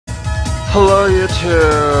Hello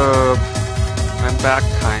YouTube! I'm back,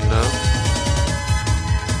 kind of.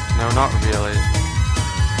 No, not really.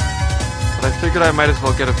 But I figured I might as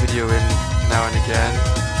well get a video in now and again.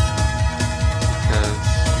 Because,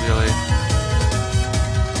 really,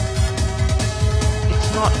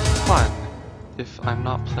 it's not fun if I'm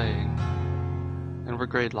not playing. And we're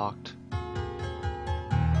grade locked.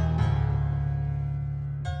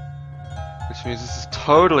 Which means this is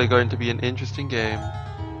totally going to be an interesting game.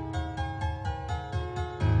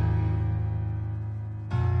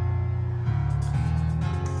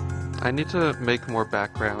 I need to make more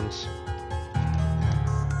backgrounds.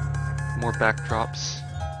 More backdrops.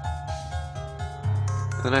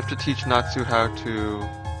 And then I have to teach Natsu how to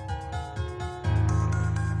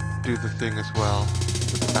do the thing as well.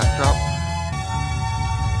 With the backdrop.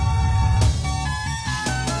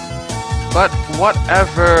 But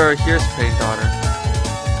whatever! Here's Pain Daughter.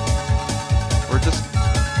 We're just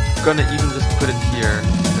gonna even just put it here,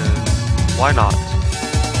 because why not?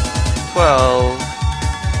 12.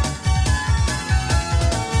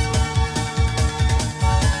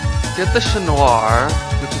 Get the Chinoir,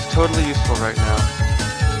 which is totally useful right now.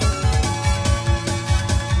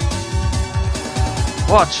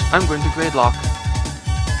 Watch, I'm going to grade lock.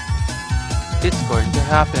 It's going to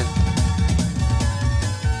happen.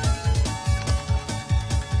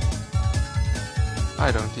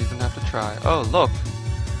 I don't even have to try. Oh, look!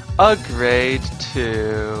 A grade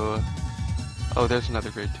 2. Oh, there's another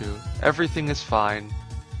grade 2. Everything is fine.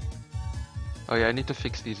 Oh yeah, I need to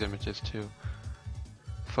fix these images too.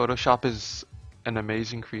 Photoshop is an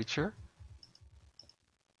amazing creature.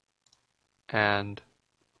 And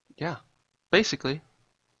yeah, basically.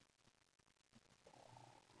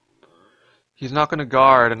 He's not gonna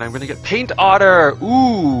guard and I'm gonna get Paint Otter!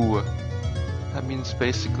 Ooh! That means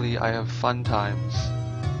basically I have fun times.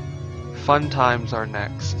 Fun times are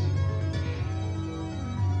next.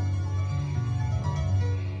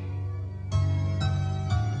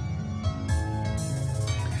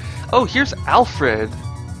 Oh, here's Alfred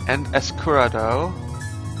and Escurado.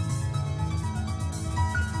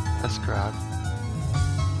 Escrad.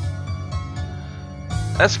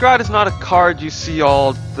 Escrad is not a card you see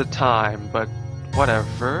all the time, but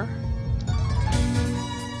whatever.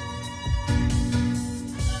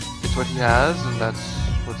 It's what he has, and that's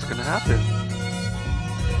what's gonna happen.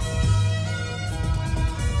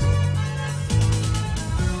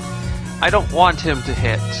 I don't want him to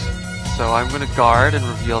hit, so I'm gonna guard and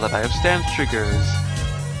reveal that I have stance triggers.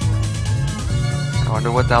 I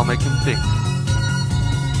wonder what that'll make him think.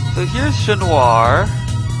 So here's Chinoir,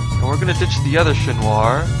 and we're gonna ditch the other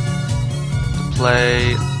Chinoir to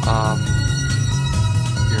play,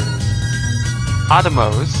 here it is,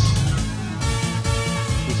 Adamos.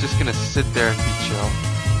 He's just gonna sit there and be chill.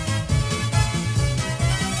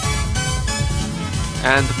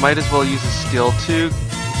 And might as well use his skill too.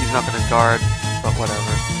 He's not gonna guard, but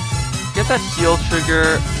whatever. Get that heal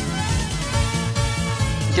trigger.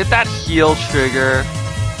 Get that heal trigger.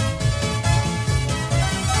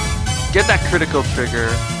 Get that critical trigger.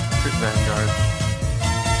 Crit Vanguard.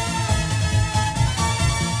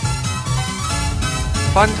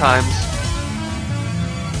 Fun times.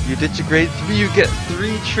 You ditch a grade 3, you get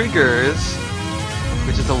 3 triggers,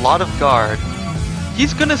 which is a lot of guard.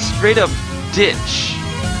 He's gonna straight up ditch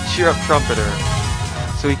Cheer Up Trumpeter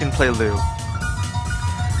so he can play Lou.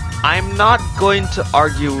 I'm not going to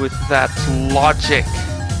argue with that logic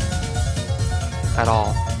at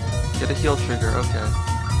all. Get a heal trigger, okay.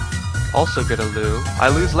 Also get a Lou. I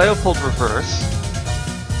lose Leopald reverse.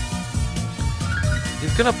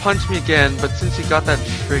 He's gonna punch me again, but since he got that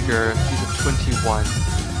trigger, he's a 21.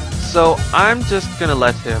 So I'm just gonna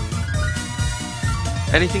let him.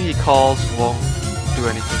 Anything he calls won't do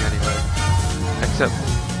anything anyway. Except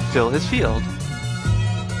fill his field.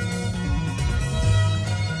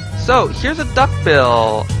 So, here's a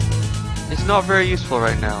Duckbill. It's not very useful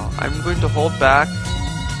right now. I'm going to hold back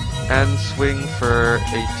and swing for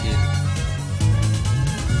 18.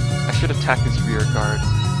 I should attack his rear guard.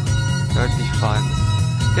 That would be fun.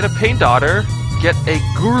 Get a Paint Otter. Get a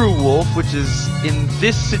Guru Wolf, which is, in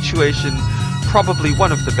this situation, probably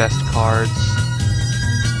one of the best cards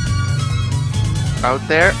out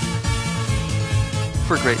there.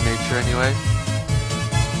 For Great Nature, anyway.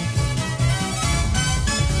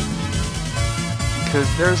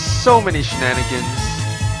 Because there's so many shenanigans.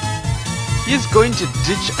 He is going to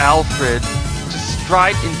ditch Alfred to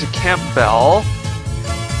stride into Campbell.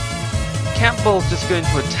 Campbell's just going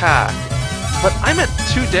to attack. But I'm at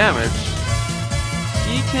 2 damage.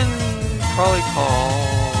 He can probably call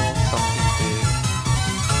something big.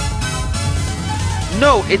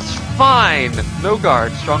 No, it's fine! No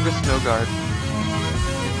guard. Strongest no guard.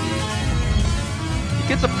 Indeed. He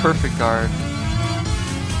gets a perfect guard,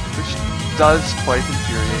 which does quite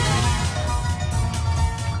infuriate me.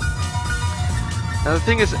 Now the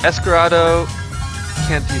thing is, Escarado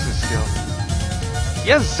can't use his skill. He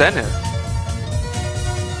has Zenith.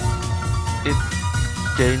 It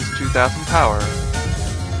gains 2,000 power,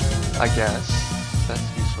 I guess. That's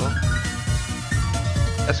useful.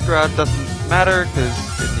 Escarado doesn't matter because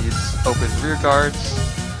it needs open rear guards.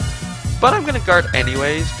 But I'm gonna guard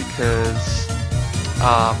anyways because,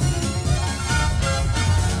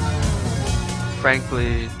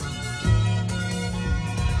 frankly,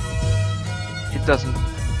 it doesn't...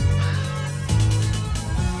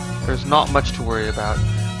 There's not much to worry about.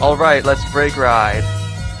 Alright, let's break ride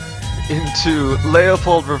into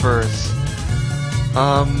Leopald reverse.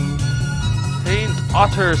 Paint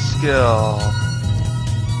Otter skill.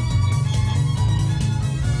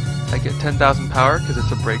 I get 10,000 power because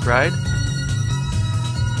it's a break ride.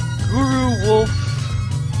 Guru Wolf.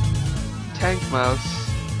 Tank Mouse.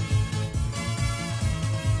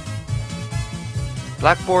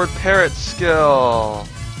 Blackboard Parrot skill.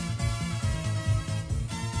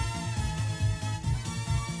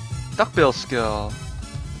 Duckbill skill.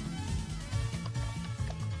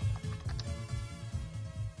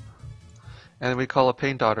 And then we call a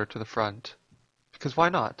Paint Otter to the front. Because why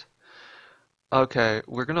not? Okay,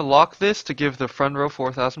 we're gonna lock this to give the front row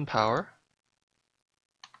 4,000 power.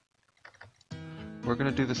 We're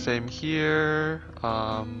gonna do the same here.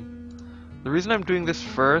 The reason I'm doing this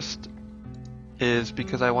first is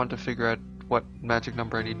because I want to figure out what magic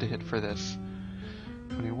number I need to hit for this.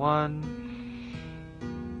 21.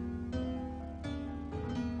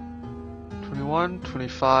 21,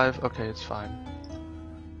 25, okay, it's fine.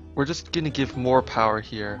 We're just gonna give more power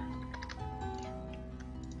here.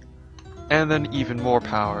 And then even more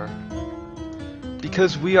power.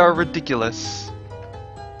 Because we are ridiculous.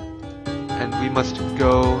 And we must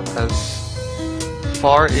go as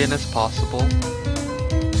far in as possible.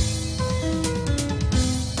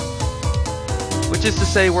 Which is to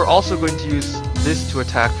say, we're also going to use this to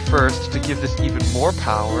attack first to give this even more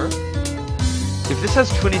power. If this has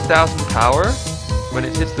 20,000 power, when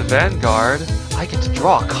it hits the Vanguard, I get to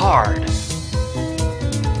draw a card.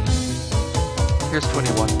 Here's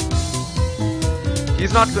 21.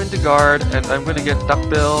 He's not going to guard, and I'm going to get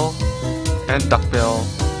Duckbill and Duckbill.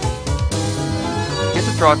 Get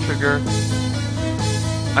a draw trigger.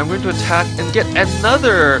 I'm going to attack and get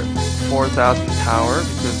another 4,000 power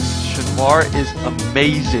because Chinoir is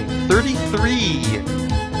amazing. 33!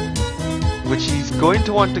 Which he's going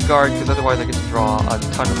to want to guard because otherwise I get to draw a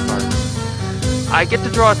ton of cards. I get to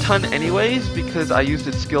draw a ton anyways because I used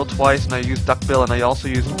his skill twice and I used Duckbill and I also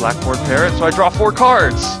used Blackboard Parrot, so I draw 4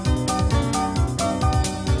 cards!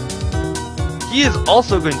 He is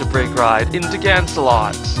also going to break ride into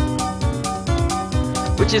Gancelot,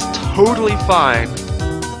 which is totally fine.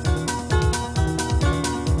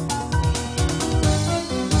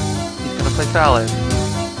 He's gonna play Fallon.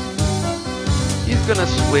 He's gonna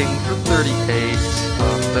swing for 38.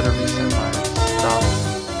 Better reset my stuff.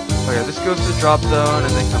 Oh yeah, this goes to the drop zone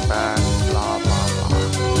and then come back. Blah blah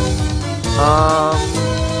blah.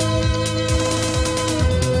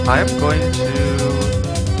 I am going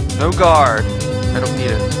to no guard. I don't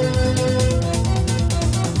need it.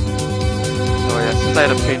 Oh yeah, since I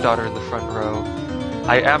had a Paint Otter in the front row,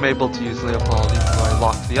 I am able to use Leopald even though I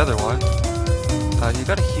locked the other one. You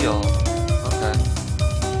gotta heal. Okay.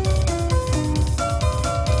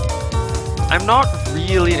 I'm not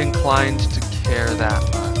really inclined to care that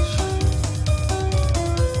much.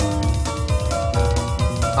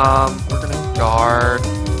 We're gonna guard.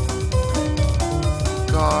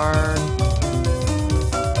 Guard.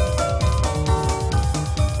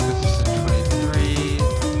 This is a 23.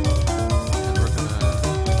 And we're gonna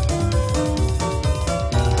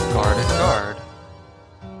guard and guard.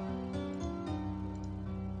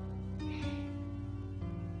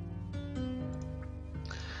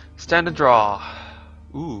 Stand and draw.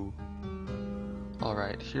 Ooh.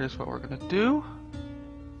 Alright, here's what we're gonna do.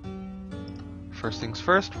 First things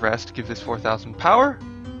first, rest, give this 4,000 power.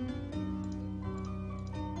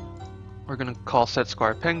 We're gonna call Set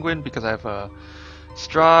Squire Penguin because I have a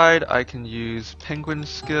stride. I can use Penguin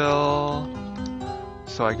skill,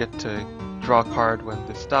 so I get to draw a card when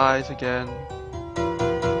this dies again.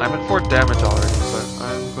 I'm at 4 damage already, but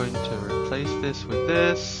I'm going to replace this with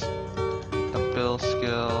this. Bill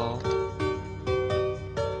skill.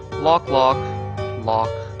 Lock, lock, lock.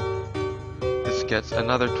 This gets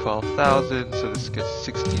another 12,000, so this gets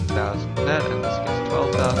 16,000 net, and this gets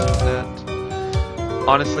 12,000 net.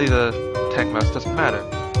 Honestly, the tank mouse doesn't matter.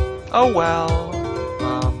 Oh well.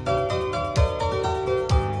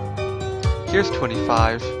 Here's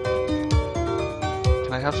 25.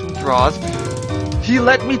 Can I have some draws? He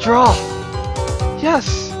let me draw!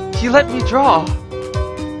 Yes! He let me draw!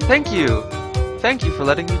 Thank you! Thank you for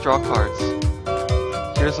letting me draw cards.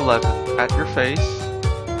 Here's 11. At your face.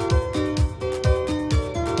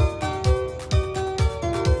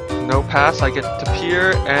 No pass, I get to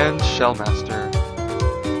Pier and Shellmaster.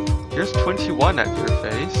 Here's 21 at your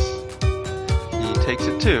face. He takes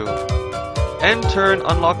it too. End turn,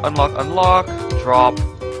 unlock, unlock, unlock, drop,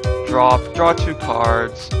 drop, draw 2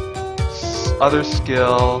 cards. Other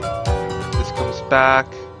skill. This comes back.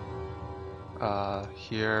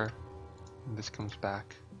 Here. And this comes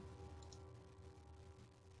back.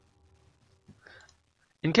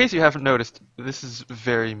 In case you haven't noticed, this is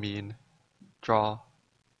very mean. Draw.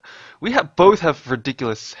 We both have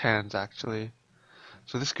ridiculous hands, actually.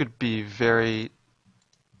 So this could be very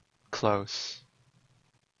close,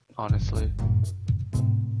 honestly.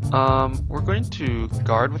 We're going to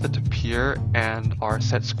guard with a Tapir and our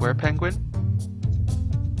set square penguin.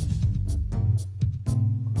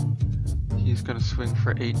 He's gonna swing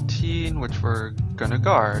for 18, which we're gonna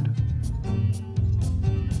guard.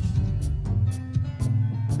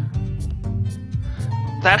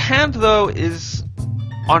 That hand, though, is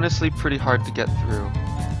honestly pretty hard to get through.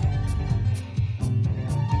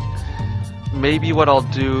 Maybe what I'll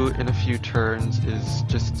do in a few turns is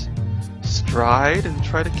just stride and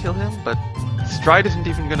try to kill him, but stride isn't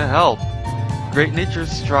even gonna help. Great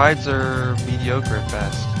Nature's strides are mediocre at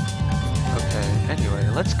best. Okay, anyway,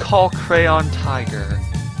 let's call Crayon Tiger,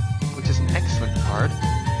 which is an excellent card.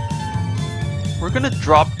 We're gonna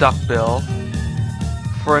drop Duckbill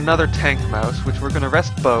for another Tank Mouse, which we're gonna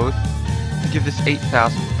rest both to give this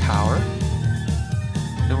 8,000 power.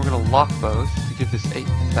 Then we're gonna lock both to give this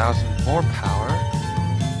 8,000 more power.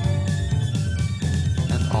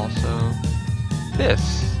 And also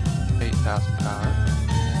this 8,000 power.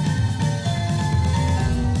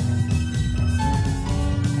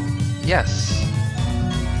 Yes.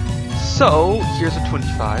 So here's a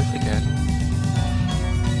 25 again.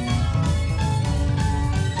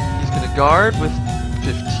 He's gonna guard with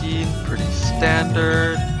 15, pretty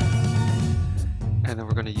standard. And then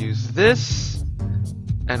we're gonna use this.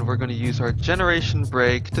 And we're gonna use our Generation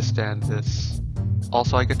Break to stand this.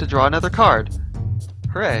 Also, I get to draw another card.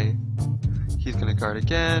 Hooray. He's gonna guard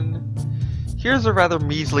again. Here's a rather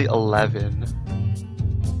measly 11.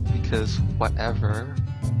 Because whatever.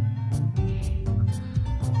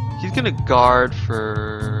 He's gonna guard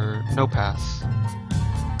for no pass.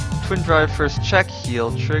 Twin Drive first check,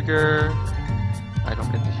 heal trigger. I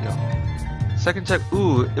don't get the heal. Second check,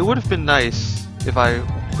 ooh, it would have been nice if I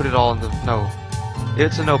put it all in the, no.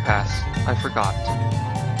 It's a no pass, I forgot.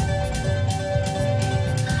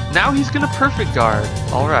 Now he's gonna perfect guard,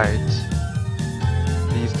 alright.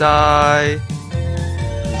 These die,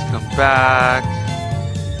 these come back.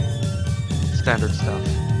 Standard stuff.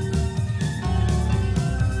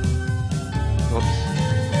 Whoops.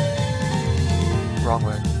 Wrong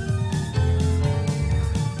way.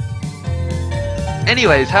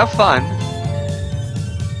 Anyways, have fun.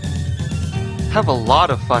 Have a lot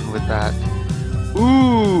of fun with that.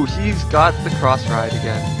 Ooh, he's got the cross ride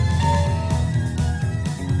again.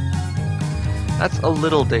 That's a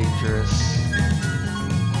little dangerous.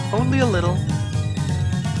 Only a little.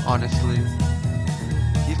 Honestly.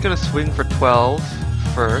 He's gonna swing for 12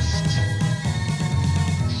 first.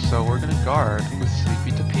 So we're gonna guard with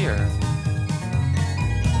Sleepy Tapir.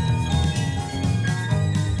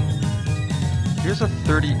 Here's a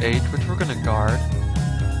 38, which we're gonna guard.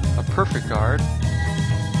 A perfect guard.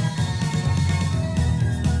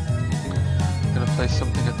 Gonna place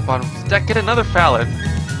something at the bottom of his deck. Get another Fallon.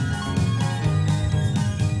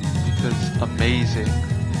 Because amazing.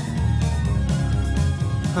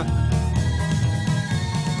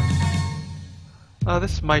 Oh,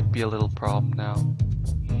 this might be a little problem now.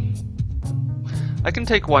 I can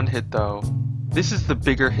take one hit though. This is the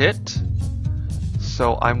bigger hit,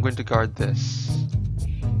 so I'm going to guard this.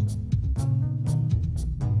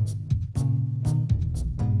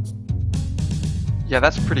 Yeah,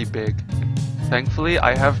 that's pretty big. Thankfully,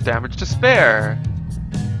 I have damage to spare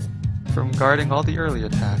from guarding all the early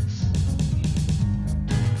attacks.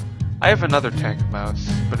 I have another Tank Mouse,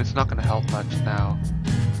 but it's not going to help much now.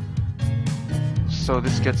 So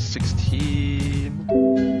this gets 16.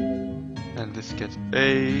 And this gets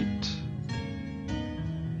 8.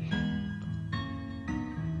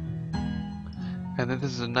 And then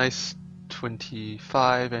this is a nice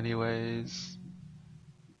 25 anyways.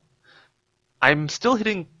 I'm still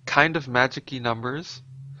hitting kind of magic-y numbers.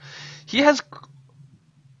 He has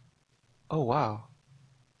Oh wow.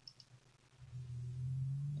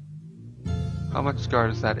 How much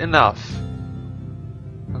guard is that? Enough.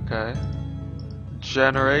 Okay.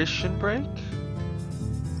 Generation break?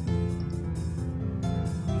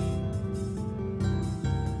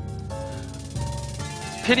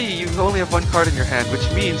 Pity you only have one card in your hand, which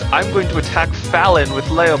means I'm going to attack Fallon with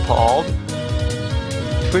Leopald.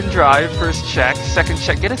 Twin Drive, first check, second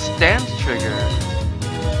check, get a stand trigger.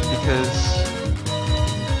 Because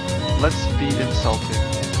let's be insulting.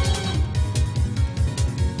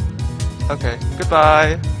 Okay,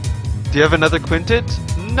 goodbye. Do you have another Quintet?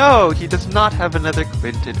 No, he does not have another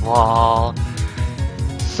Quintet wall.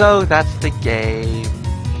 So that's the game.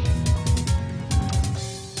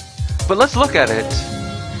 But let's look at it.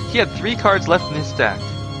 He had 3 cards left in his deck.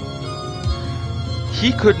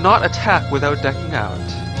 He could not attack without decking out.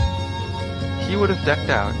 He would have decked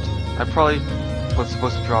out. I probably was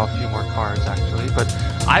supposed to draw a few more cards actually, but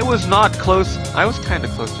I was not close. I was kind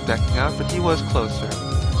of close to decking out, but he was closer.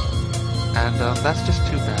 And that's just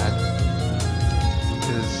too bad.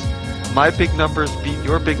 Because my big numbers beat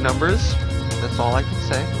your big numbers. That's all I can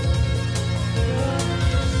say.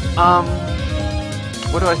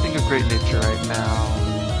 What do I think of Great Nature right now?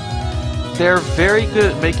 They're very good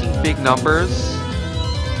at making big numbers,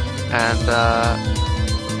 and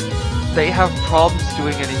they have problems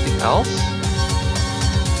doing anything else.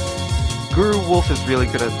 Guru Wolf is really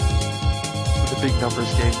good at the big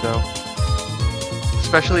numbers game though.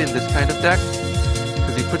 Especially in this kind of deck,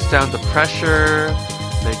 because he puts down the pressure,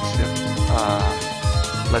 makes him,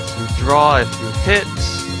 lets you draw if you hit.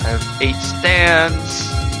 I have 8 stands.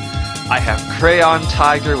 I have Crayon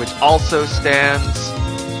Tiger, which also stands.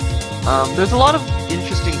 There's a lot of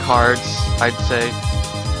interesting cards, I'd say.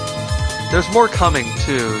 There's more coming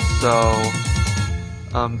too, so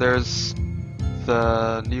there's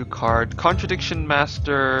the new card, Contradiction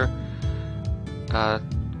Master,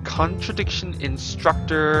 Contradiction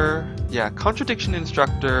Instructor,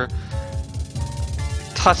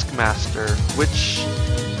 Tuskmaster, which,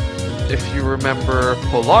 if you remember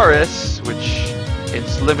Polaris, which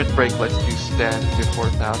its limit break lets you stand to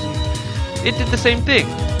 4,000, it did the same thing.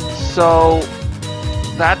 So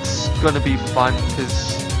that's gonna be fun,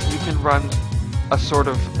 because you can run a sort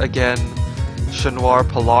of, again, Chenoir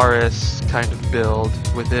Polaris kind of build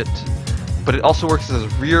with it, but it also works as a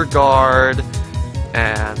rear guard,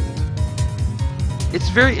 and it's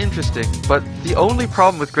very interesting. But the only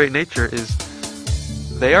problem with Great Nature is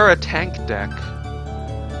they are a tank deck.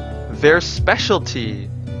 Their specialty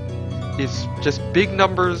is just big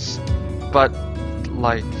numbers, but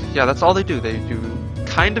like, yeah, that's all they do. They do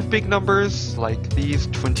kind of big numbers, like these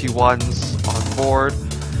 21s on board,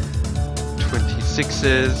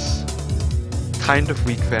 26s, kind of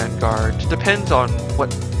weak Vanguard, depends on what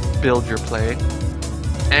build you're playing,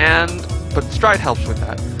 but Stride helps with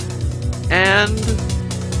that, and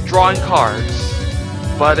drawing cards.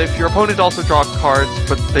 But if your opponent also draws cards,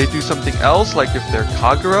 but they do something else, like if they're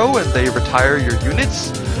Kagero and they retire your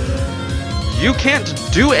units, you can't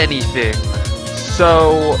do anything.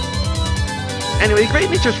 So anyway, Great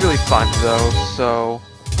Nature's really fun though, so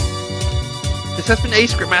this has been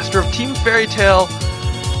Ascriptmaster of Team Fairy Tail.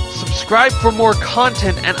 Subscribe for more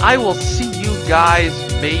content, and I will see you guys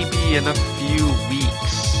maybe in a few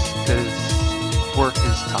weeks, because work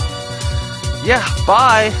is tough. Yeah,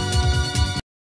 bye!